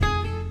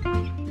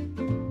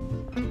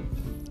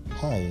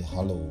Hai,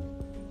 halo.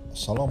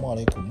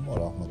 Assalamualaikum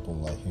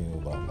warahmatullahi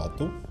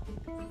wabarakatuh.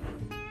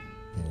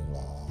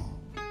 Inilah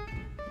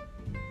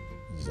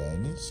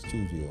Zaini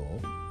Studio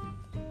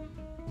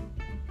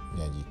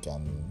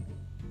menyajikan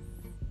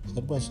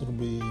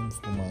serba-serbi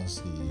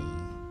informasi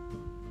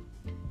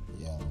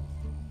yang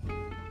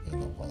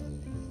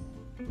inovasi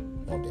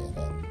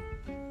modern.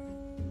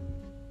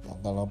 Tak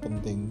kalah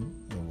penting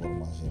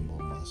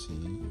informasi-informasi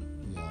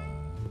yang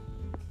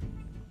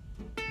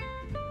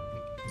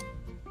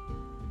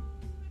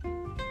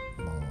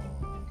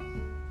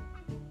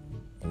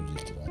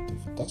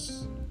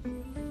kreativitas,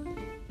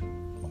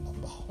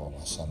 menambah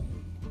wawasan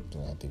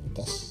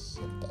kreativitas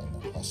serta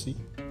inovasi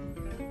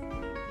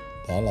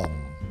dalam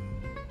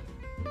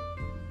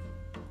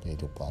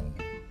kehidupan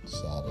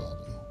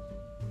sehari-hari.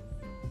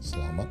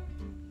 Selamat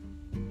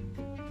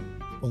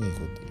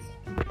mengikuti.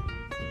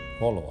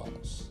 Follow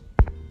us.